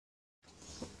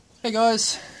Hey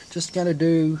guys, just going to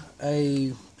do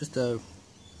just a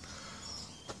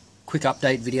quick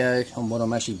update video on what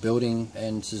I'm actually building,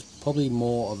 and this is probably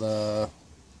more of a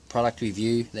product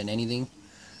review than anything,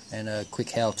 and a quick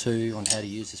how-to on how to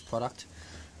use this product.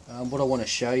 What I want to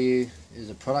show you is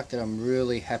a product that I'm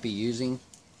really happy using,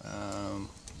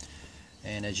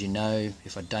 and as you know,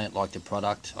 if I don't like the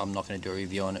product, I'm not going to do a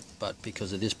review on it, but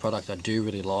because of this product I do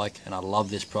really like and I love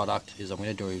this product, I'm going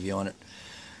to do a review on it.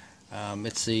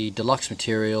 It's the Deluxe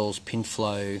Materials Pin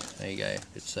Flow. There you go.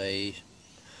 It's a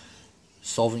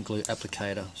solvent glue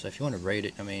applicator. So if you want to read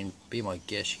it, I mean, be my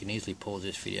guest, you can easily pause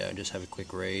this video and just have a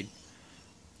quick read.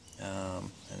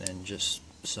 And then just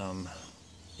there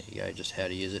you go, just how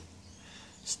to use it.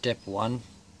 Step 1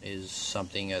 is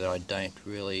something that I don't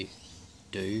really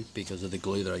do because of the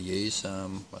glue that I use. I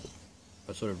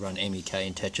sort of run MEK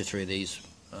and Tetra through this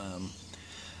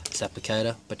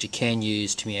applicator, but you can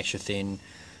use To Me Extra Thin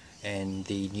and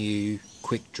the new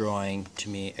quick drying To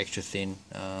Me Extra Thin.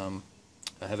 I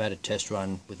have had a test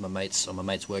run with my mates on my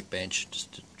mate's workbench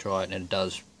just to try it, and it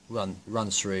does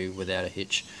runs through without a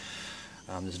hitch.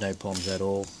 There's no problems at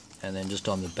all. And then just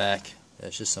on the back,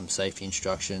 there's just some safety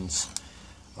instructions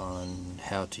on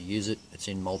how to use it. It's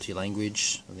in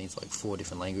multi-language. I think it's like 4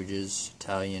 different languages.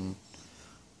 Italian.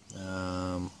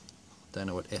 Don't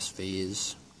know what SV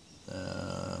is.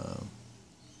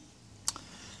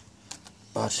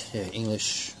 But yeah,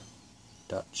 English,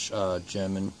 Dutch,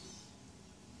 German,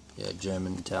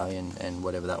 German, Italian, and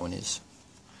whatever that one is.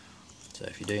 So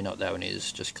if you do know what that one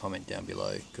is, just comment down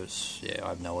below, because yeah, I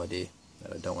have no idea.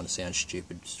 I don't want to sound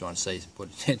stupid just trying to say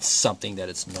it's something that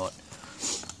it's not.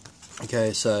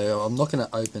 Okay, so I'm not going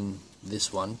to open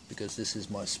this one because this is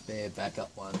my spare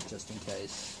backup one, just in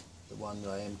case the one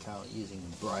that I am currently using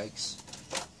breaks,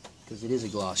 because it is a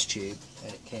glass tube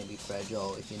and it can be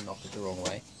fragile if you knock it the wrong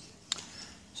way.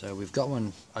 So we've got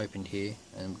one opened here,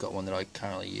 and we've got one that I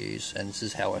currently use, and this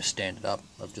is how I stand it up.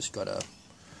 I've just got a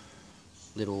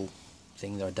little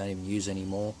thing that I don't even use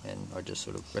anymore, and I just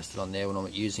sort of rest it on there when I'm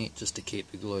not using it, just to keep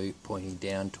the glue pointing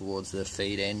down towards the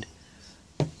feed end.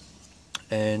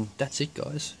 And that's it,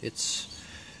 guys. It's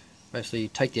basically, you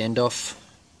take the end off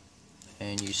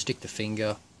and you stick the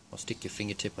finger, or stick your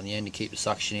fingertip on the end to keep the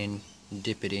suction in, and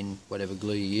dip it in whatever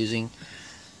glue you're using.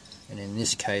 And in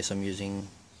this case I'm using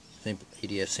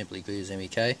EDF Simply Glue's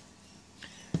MEK,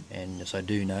 and as I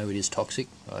do know, it is toxic.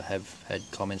 I have had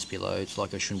comments below, it's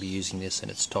like I shouldn't be using this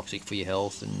and it's toxic for your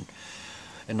health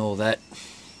and all that,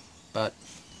 but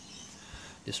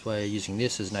this way, using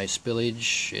this, there's no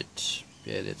spillage.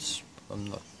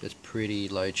 There's pretty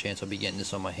low chance I'll be getting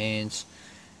this on my hands,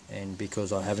 and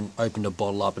because I haven't opened a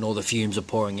bottle up and all the fumes are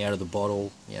pouring out of the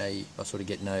bottle, you know, I sort of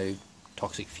get no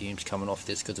toxic fumes coming off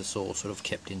this because it's all sort of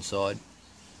kept inside.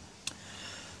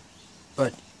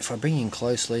 But if I bring in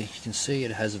closely, you can see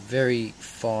it has a very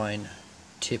fine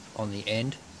tip on the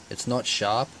end. It's not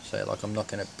sharp, so like I'm not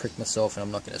going to prick myself and I'm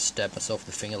not going to stab myself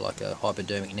with the finger like a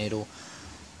hypodermic needle,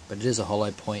 but it is a hollow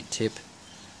point tip,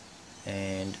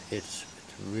 and it's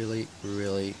really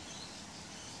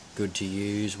good to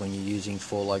use when you're using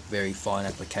for like very fine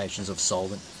applications of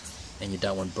solvent and you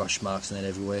don't want brush marks and that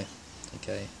everywhere.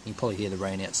 Okay, you can probably hear the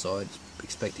rain outside.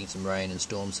 Expecting some rain and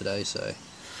storms today, so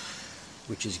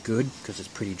which is good because it's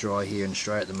pretty dry here in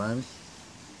Australia at the moment.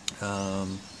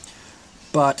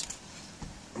 But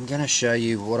I'm going to show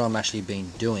you what I'm actually been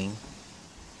doing.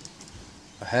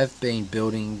 I have been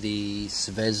building the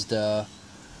Zvezda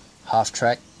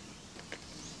half-track.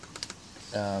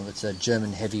 It's a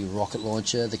German heavy rocket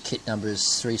launcher. The kit number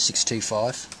is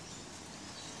 3625,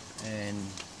 and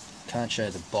can't show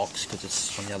the box because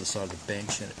it's on the other side of the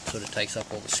bench and it sort of takes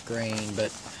up all the screen,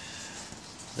 but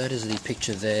that is the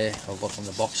picture there of what's on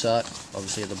the box art.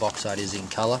 Obviously the box art is in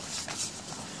colour.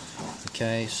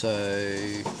 Okay, so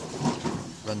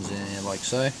runs in there like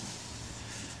so.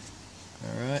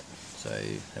 Alright, so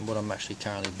and what I'm actually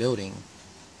currently building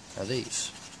are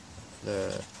these.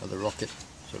 The rocket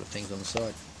sort of things on the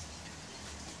side.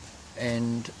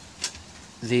 And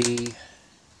you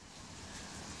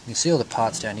can see all the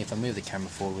parts down here. If I move the camera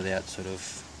forward without sort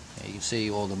of, you can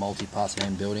see all the multi-parts that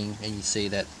I'm building, and you see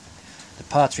that the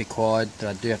parts required that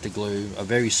I do have to glue are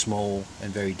very small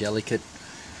and very delicate.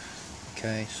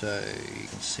 Okay, so you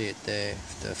can see it there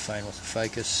if the phone wants to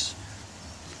focus.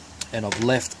 And I've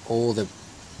left all the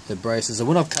braces, and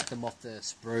when I've cut them off the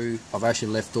sprue, I've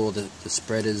actually left all the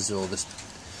spreaders or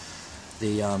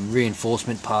the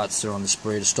reinforcement parts that are on the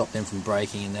sprue to stop them from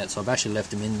breaking and that. So I've actually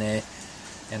left them in there,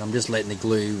 and I'm just letting the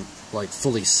glue like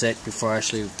fully set before I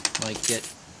actually like get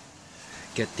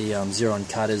the Xeron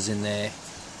cutters in there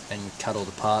and cut all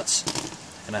the parts.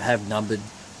 And I have numbered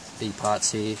the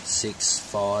parts here, 6,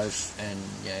 5 and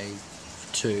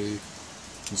 2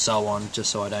 and so on,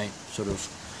 just so I don't sort of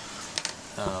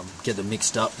get them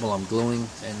mixed up while I'm gluing.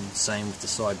 And same with the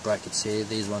side brackets here,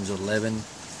 these ones are 11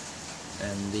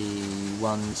 and the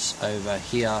ones over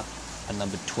here are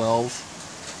number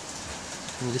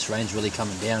 12. Well, this rain's really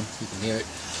coming down, you can hear it.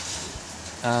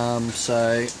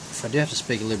 So if I do have to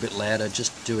speak a little bit louder,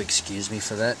 just do excuse me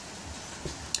for that.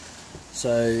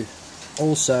 So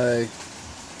also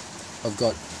I've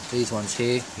got these ones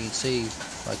here, you can see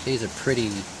like these are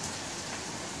pretty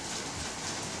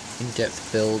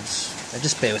in-depth builds. Now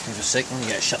just bear with me for a second, I'm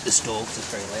going to go shut this door because it's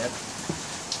very loud.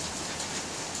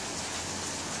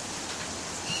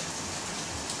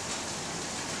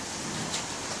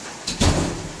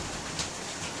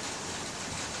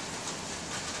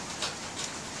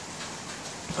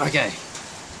 Okay,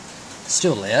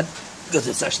 still loud because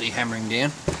it's actually hammering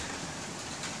down.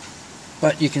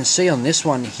 But you can see on this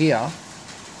one here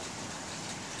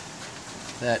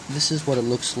that this is what it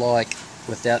looks like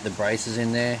without the braces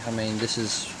in there. I mean, this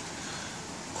is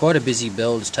quite a busy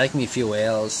build. It's taken me a few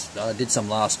hours. I did some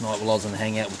last night while I was on the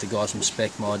hangout with the guys from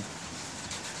Spec Mod,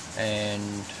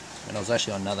 and I was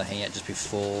actually on another hangout just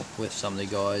before with some of the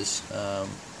guys,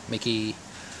 Mickey,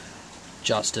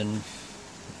 Justin,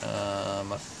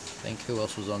 I think who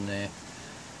else was on there?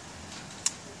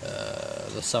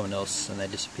 There's someone else and they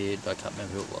disappeared, but I can't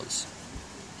remember who it was.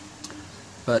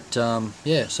 But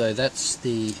yeah, so that's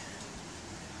the.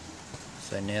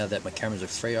 So now that my cameras are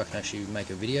free, I can actually make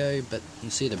a video. But you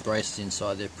see the braces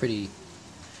inside; they're pretty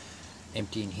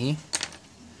empty in here.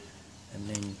 And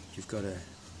then you've got to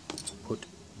put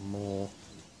more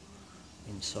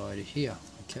inside of here.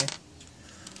 Okay.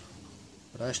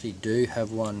 But I actually do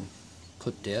have one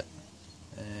clipped out,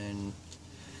 and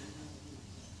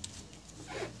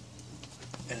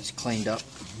it's cleaned up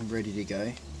and ready to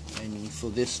go. And for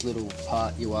this little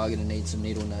part you are going to need some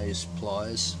needle nose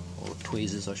pliers, or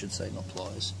tweezers I should say, not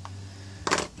pliers,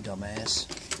 dumbass.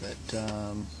 But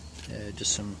yeah,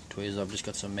 just some tweezers. I've just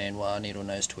got some Manoir needle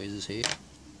nose tweezers here.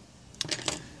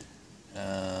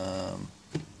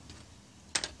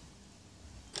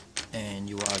 And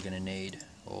you are going to need,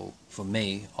 or for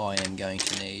me, I am going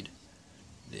to need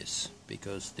this,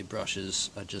 because the brushes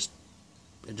are just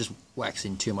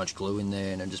waxing too much glue in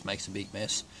there and it just makes a big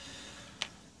mess.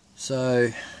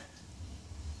 So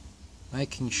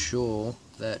making sure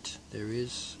that there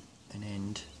is an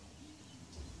end,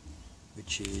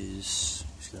 which is,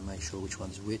 just going to make sure which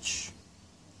one's which.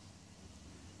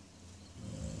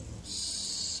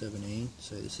 17,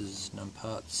 so this is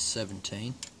part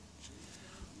 17,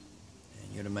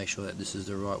 and you got to make sure that this is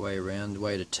the right way around. The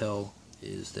way to tell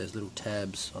is there's little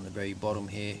tabs on the very bottom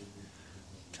here.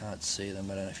 Can't see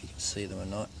them, I don't know if you can see them or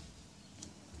not,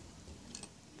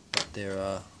 but there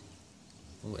are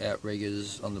little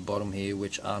outriggers on the bottom here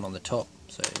which aren't on the top,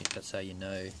 so that's how you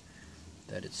know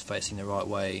that it's facing the right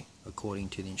way according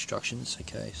to the instructions.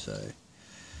 Okay, so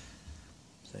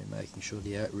making sure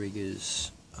the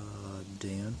outriggers are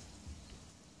down.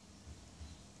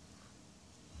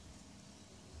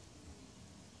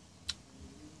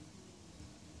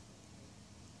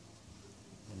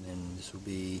 And then this will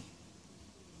be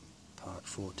part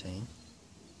 14.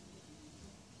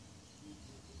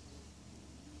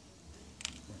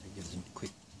 It gives them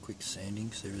quick sanding,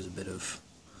 because there is a bit of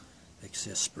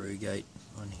excess sprue gate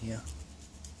on here.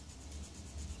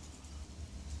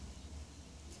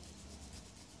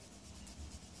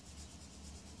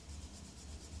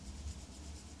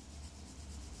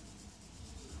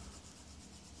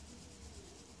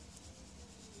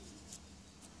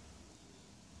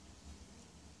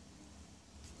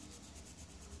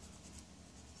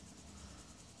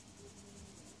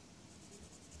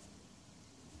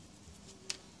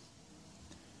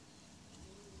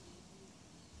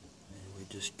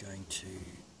 Just going to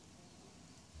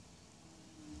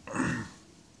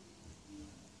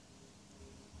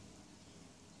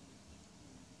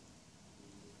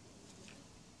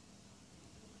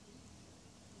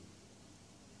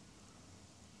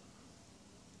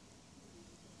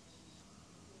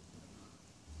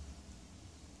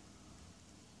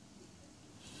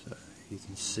so you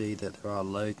can see that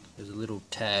there's a little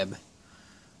tab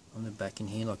on the back in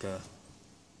here, like a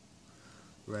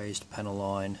raised panel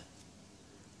line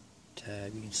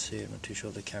tab. You can see it. I'm not too sure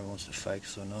if the camera wants to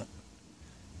focus or not,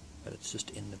 but it's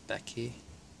just in the back here,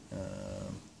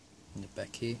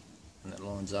 and it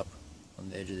lines up on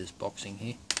the edge of this boxing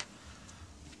here.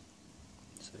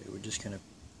 So we're just going to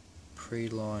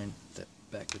pre-line that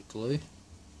back with glue.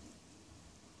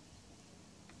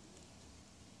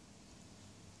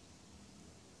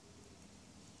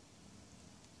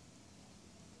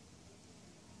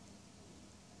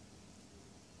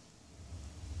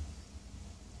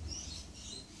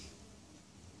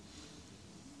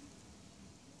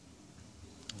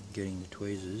 getting the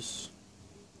tweezers.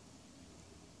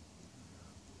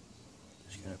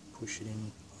 Just going to push it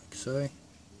in like so.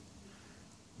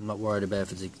 I'm not worried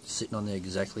about if it's sitting on there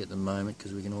exactly at the moment,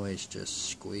 because we can always just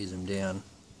squeeze them down.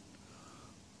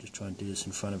 Just trying to do this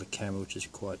in front of a camera, which is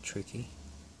quite tricky.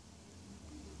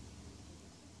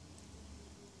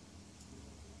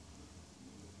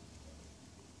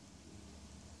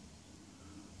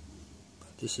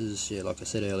 But this is, yeah, like I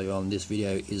said earlier on, this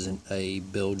video isn't a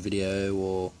build video,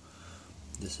 or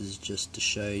this is just to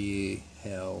show you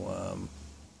how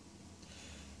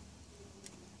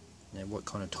what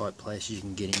kind of tight places you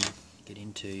can get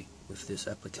into with this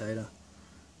applicator.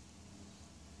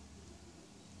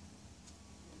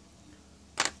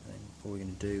 And what we're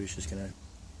going to do is just going to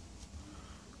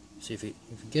see if you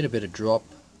get a bit of drop.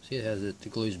 See how the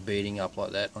glue's beating up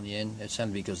like that on the end. It's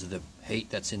only because of the heat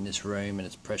that's in this room and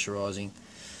it's pressurizing.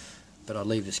 But I'll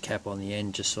leave this cap on the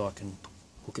end just so I can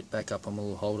hook it back up on my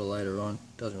little holder later on.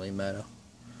 Doesn't really matter.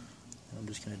 And I'm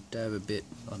just going to dab a bit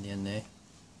on the end there.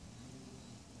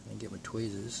 And get my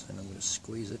tweezers, and I'm going to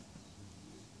squeeze it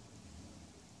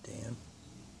down,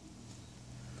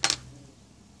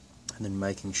 and then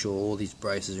making sure all these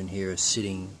braces in here are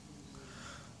sitting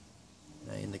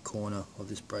in the corner of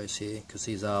this brace here, because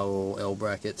these are all L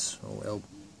brackets, or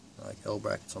L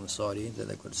brackets on the side here that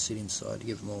they've got to sit inside to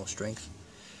give them more strength.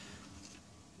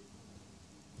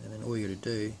 And then all you got to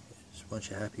do is, once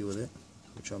you're happy with it,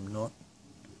 which I'm not,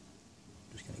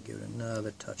 I'm just going to give it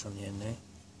another touch on the end there.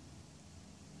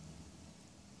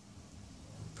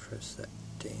 Press that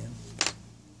down.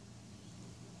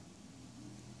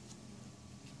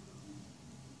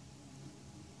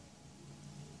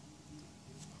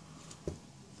 Like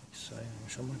so.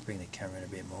 I'm going to bring the camera in a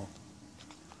bit more.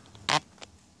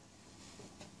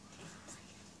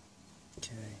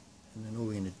 Okay, and then all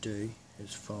we're going to do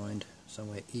is find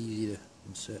somewhere easy to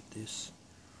insert this.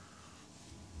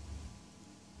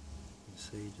 You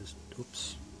see, just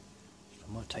oops.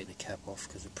 I might take the cap off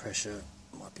because the pressure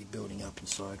might be building up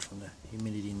inside from the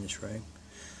humidity in this room.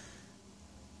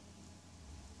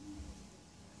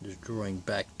 Just drawing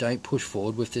back. Don't push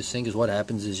forward with this thing, because what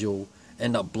happens is you'll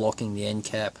end up blocking the end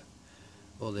cap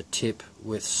or the tip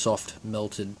with soft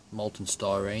molten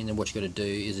styrene. And what you got to do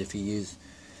is, if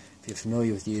you're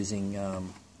familiar with using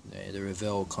the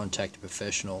Revell Contactor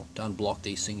Professional, don't block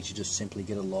these things. You just simply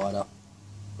get a lighter,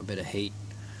 a bit of heat,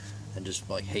 and just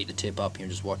like heat the tip up, and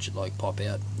just watch it like pop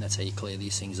out. And that's how you clear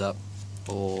these things up.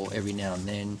 Or every now and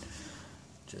then,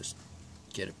 just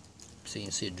get it, see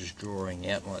it just drawing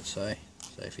out like so.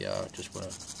 So if you just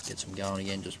want to get some going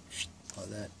again, just like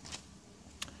that.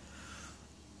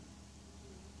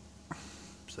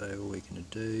 So all we're going to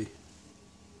do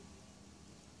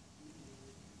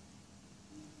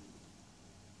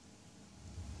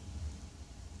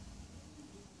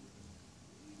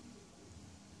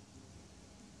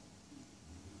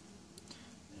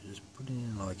is just put it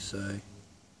in like so.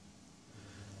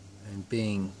 And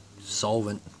being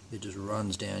solvent, it just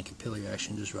runs down, capillary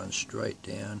action just runs straight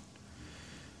down.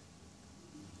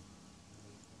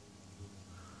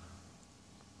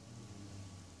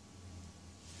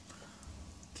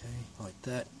 Okay, like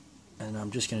that. And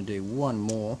I'm just going to do one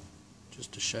more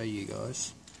just to show you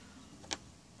guys.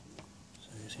 So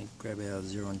just going to grab our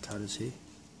Xeron cutters here.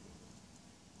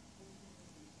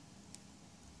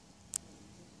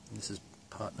 And this is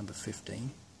part number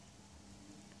 15.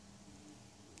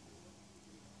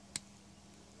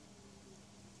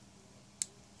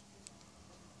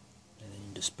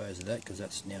 Dispose of that, because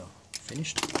that's now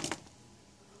finished.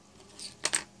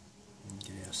 And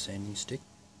get our sanding stick.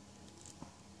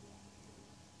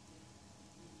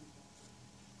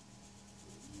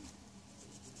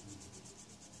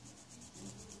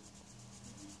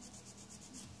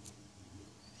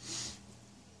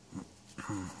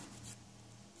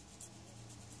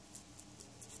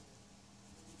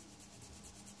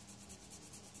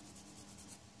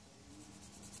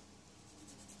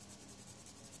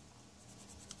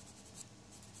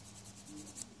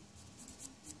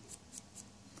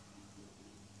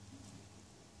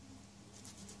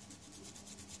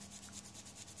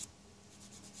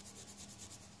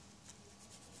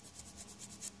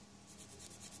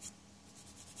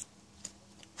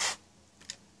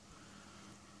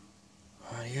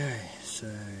 So,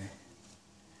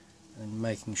 and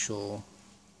making sure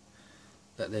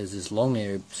that there's this long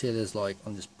area. See, there's like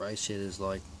on this brace here, there's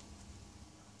like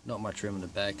not much room in the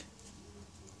back,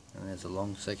 and there's a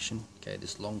long section. Okay,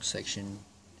 this long section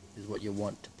is what you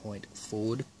want to point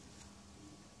forward.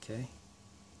 Okay,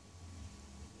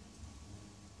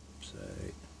 so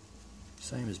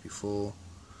same as before.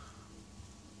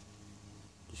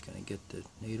 Just going to get the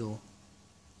needle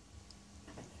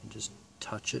and just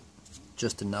touch it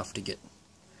just enough to get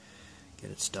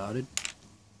it started.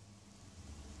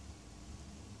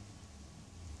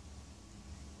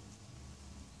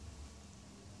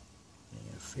 You're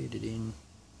going to feed it in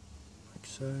like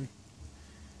so.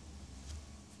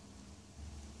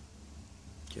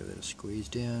 Give it a squeeze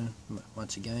down,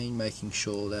 once again making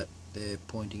sure that they're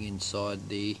pointing inside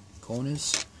the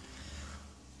corners.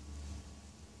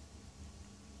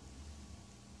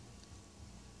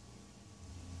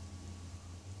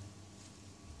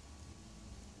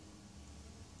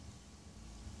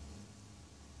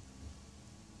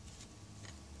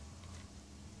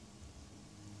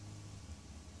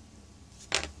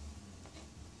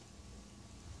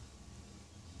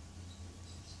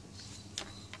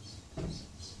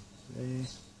 There.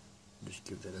 Just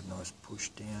give that a nice push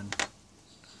down.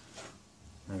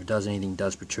 And if it does anything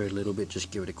does protrude a little bit,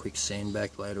 just give it a quick sand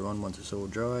back later on once it's all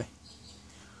dry.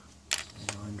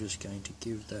 And I'm just going to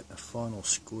give that a final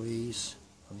squeeze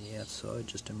on the outside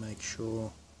just to make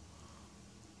sure,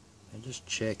 and just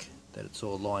check that it's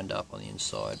all lined up on the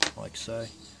inside like so.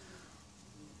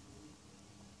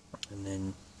 And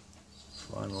then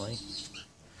finally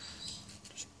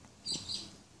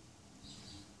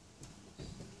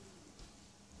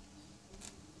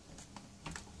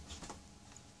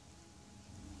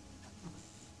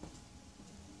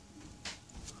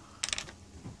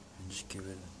give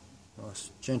it a nice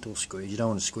gentle squeeze. You don't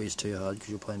want to squeeze too hard because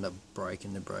you'll probably end up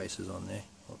breaking the braces on there.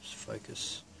 Oops,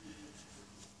 focus.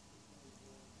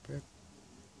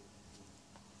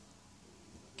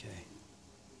 Okay,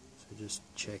 so just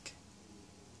check,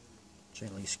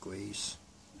 gently squeeze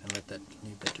and leave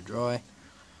that to dry.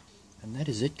 And that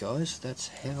is it, guys. That's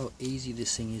how easy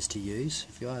this thing is to use.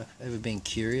 If you've ever been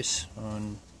curious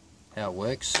on how it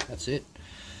works, that's it.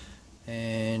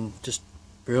 And just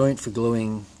brilliant for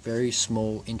gluing very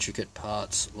small intricate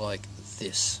parts like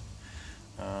this,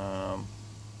 or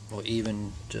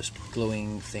even just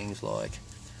gluing things like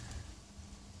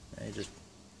just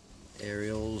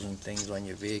aerials and things on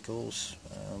your vehicles.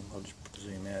 I'll just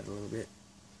zoom out a little bit.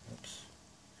 Oops.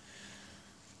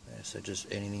 So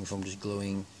just anything from just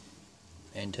gluing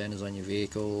antennas on your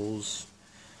vehicles.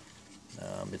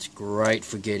 It's great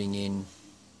for getting in,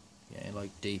 like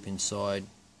deep inside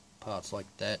parts like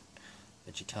that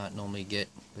you can't normally get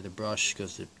with a brush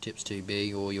because the tip's too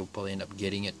big, or you'll probably end up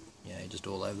getting it just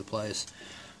all over the place.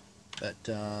 But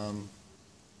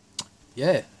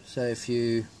yeah, so if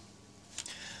this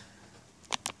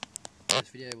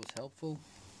video was helpful,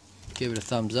 give it a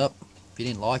thumbs up. If you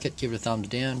didn't like it, give it a thumbs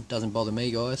down. Doesn't bother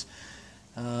me, guys.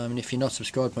 And if you're not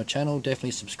subscribed to my channel,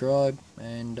 definitely subscribe,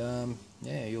 and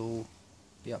yeah, you'll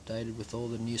be updated with all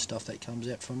the new stuff that comes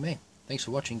out from me. Thanks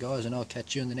for watching, guys, and I'll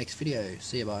catch you in the next video.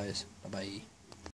 See you, guys. Bye bye.